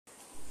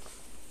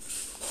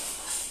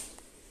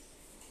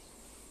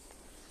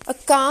A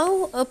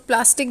cow, a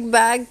plastic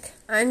bag,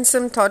 and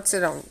some thoughts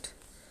around.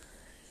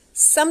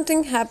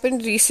 Something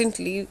happened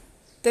recently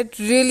that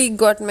really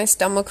got my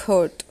stomach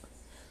hurt.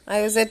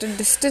 I was at a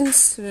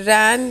distance,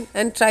 ran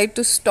and tried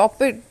to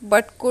stop it,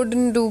 but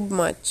couldn't do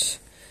much.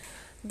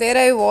 There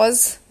I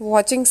was,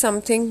 watching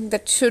something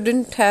that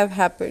shouldn't have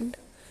happened.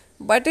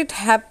 But it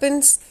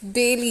happens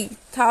daily,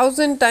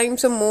 1,000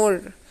 times or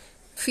more.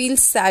 Feel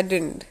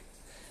saddened.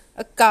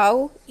 A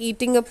cow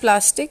eating a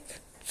plastic,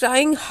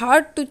 trying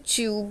hard to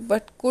chew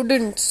but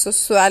couldn't, so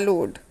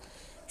swallowed.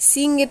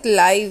 Seeing it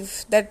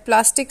live, that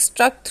plastic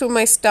struck through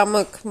my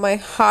stomach, my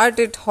heart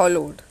it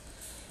hollowed.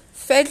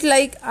 Felt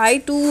like I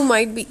too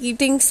might be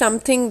eating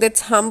something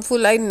that's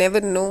harmful I never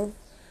know.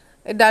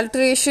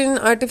 Adulteration,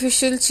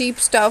 artificial cheap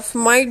stuff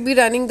might be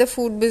running the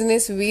food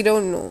business we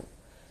don't know.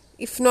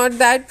 If not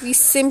that, we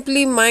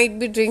simply might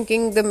be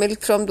drinking the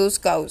milk from those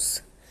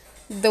cows.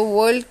 The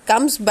world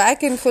comes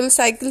back in full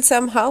cycle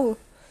somehow.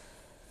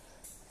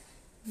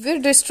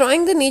 We're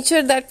destroying the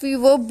nature that we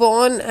were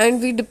born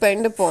and we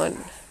depend upon.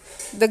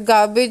 The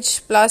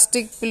garbage,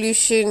 plastic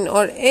pollution,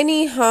 or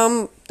any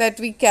harm that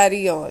we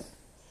carry on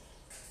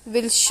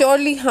will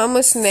surely harm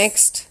us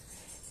next,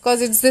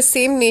 because it's the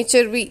same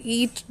nature we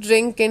eat,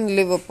 drink, and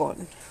live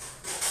upon.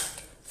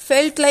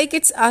 Felt like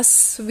it's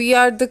us, we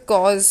are the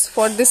cause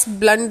for this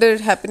blunder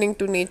happening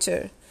to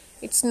nature.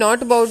 It's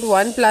not about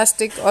one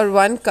plastic or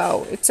one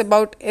cow, it's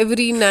about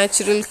every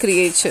natural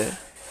creature.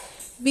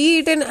 Be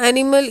it an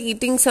animal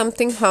eating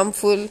something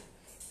harmful,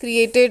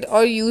 created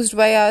or used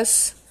by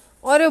us,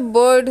 or a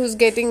bird who's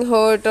getting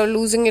hurt or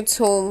losing its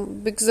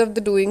home because of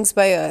the doings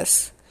by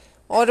us,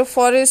 or a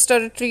forest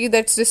or a tree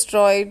that's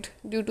destroyed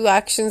due to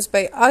actions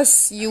by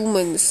us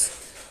humans,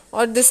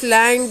 or this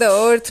land, the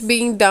earth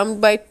being dumped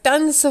by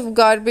tons of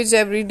garbage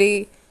every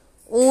day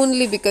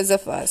only because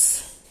of us.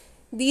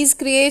 These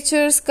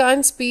creatures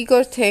can't speak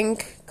or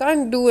think,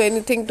 can't do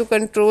anything to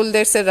control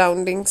their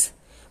surroundings.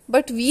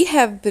 But we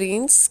have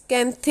brains,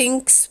 can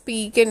think,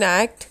 speak, and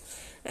act,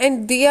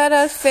 and they are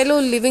our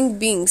fellow living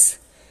beings.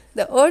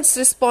 The earth's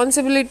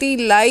responsibility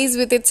lies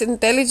with its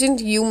intelligent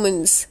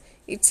humans.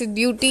 It's a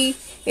duty,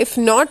 if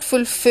not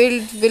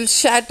fulfilled, will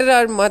shatter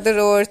our Mother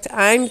Earth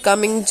and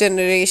coming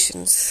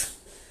generations.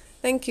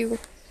 Thank you.